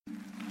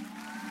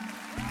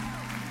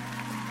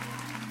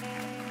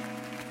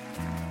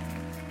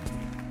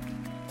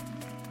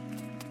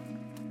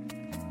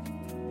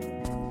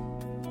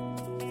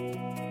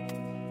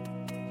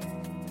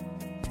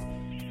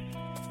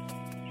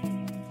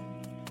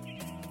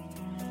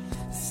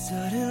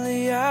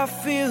Suddenly I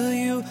feel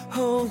you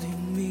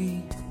holding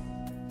me.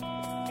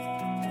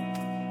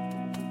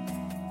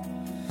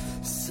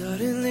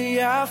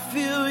 Suddenly I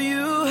feel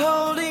you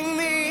holding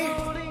me.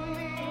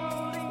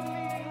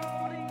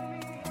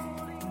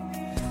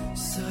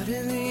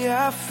 Suddenly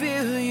I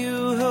feel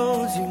you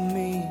holding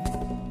me.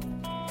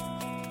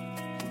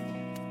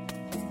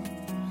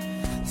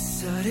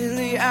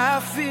 Suddenly I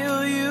feel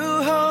you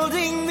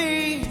holding me.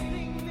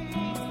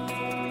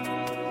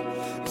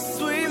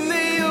 Sweep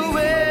me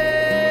away.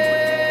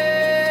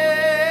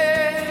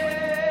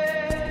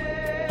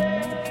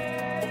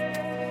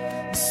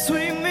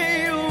 Sweep me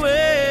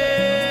away.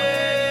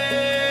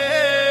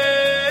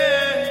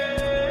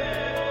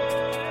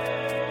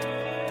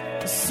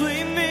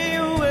 Sweep me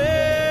away.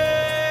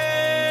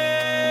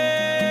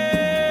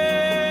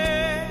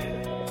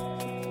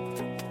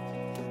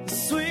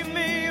 Sweep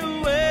me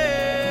away.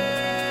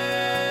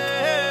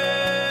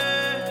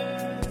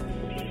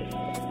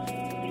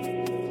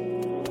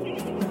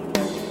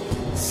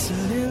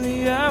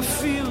 Suddenly I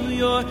feel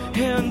your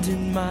hand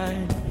in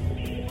mine.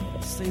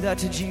 Say that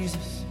to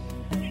Jesus.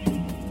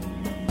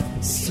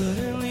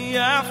 Suddenly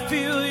I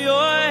feel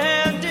your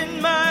hand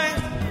in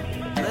mine.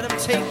 Let him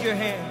take your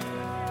hand.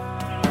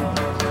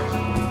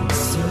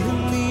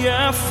 Suddenly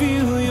I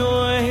feel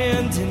your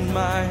hand in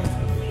mine.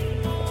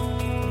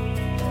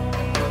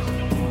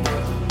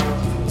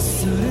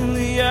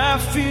 Suddenly I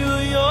feel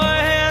your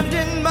hand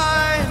in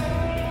mine.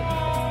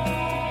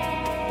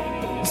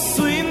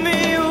 Sweep me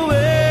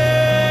away.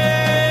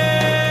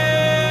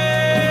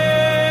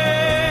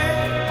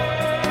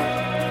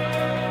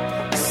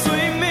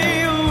 Sweep me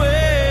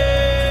away.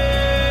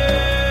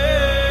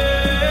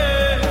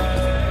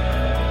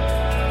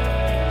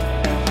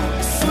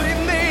 Sweep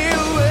me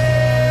away.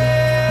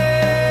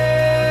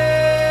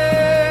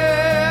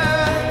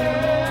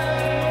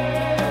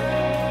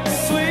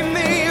 Sweep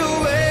me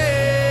away.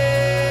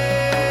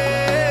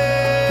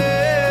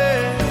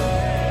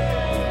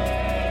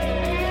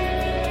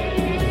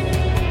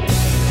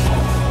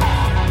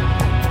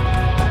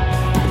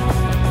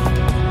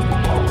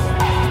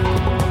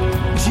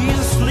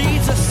 Jesus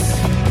leads us.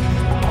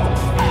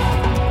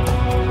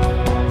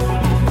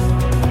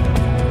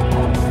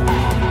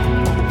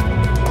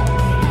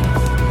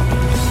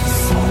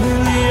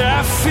 Suddenly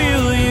I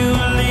feel you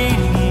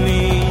leading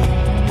me.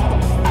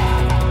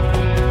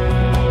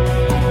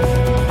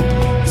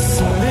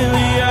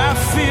 Suddenly I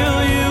feel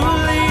you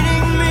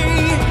leading me.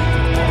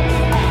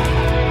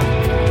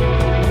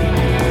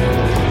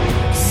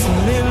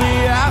 Suddenly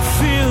I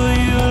feel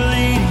you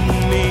leading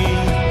me.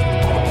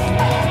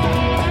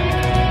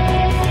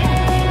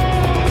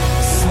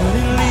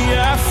 Suddenly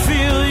I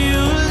feel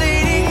you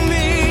leading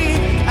me.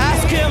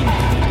 Ask him.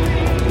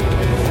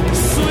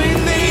 Sweep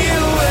me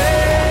away.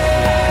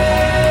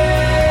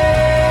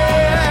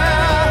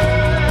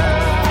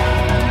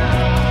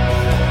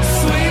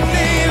 Sweep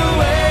me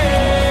away.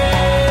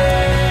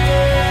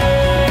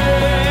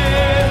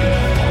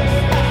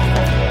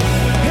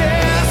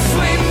 Yeah,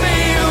 sweep me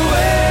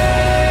away.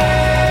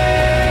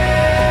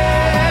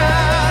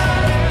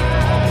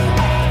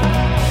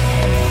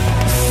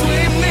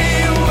 Sweep me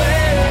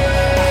away.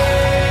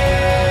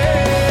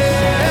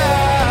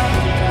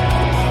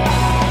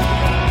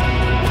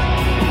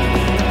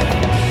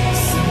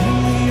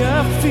 Suddenly I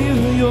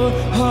feel your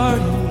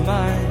heart in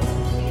mine.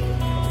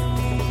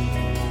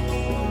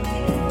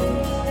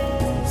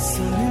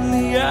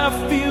 Suddenly I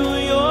feel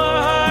your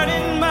heart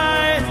in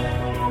mine.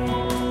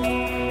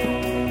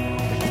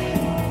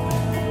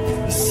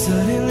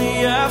 Suddenly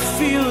I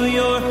feel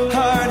your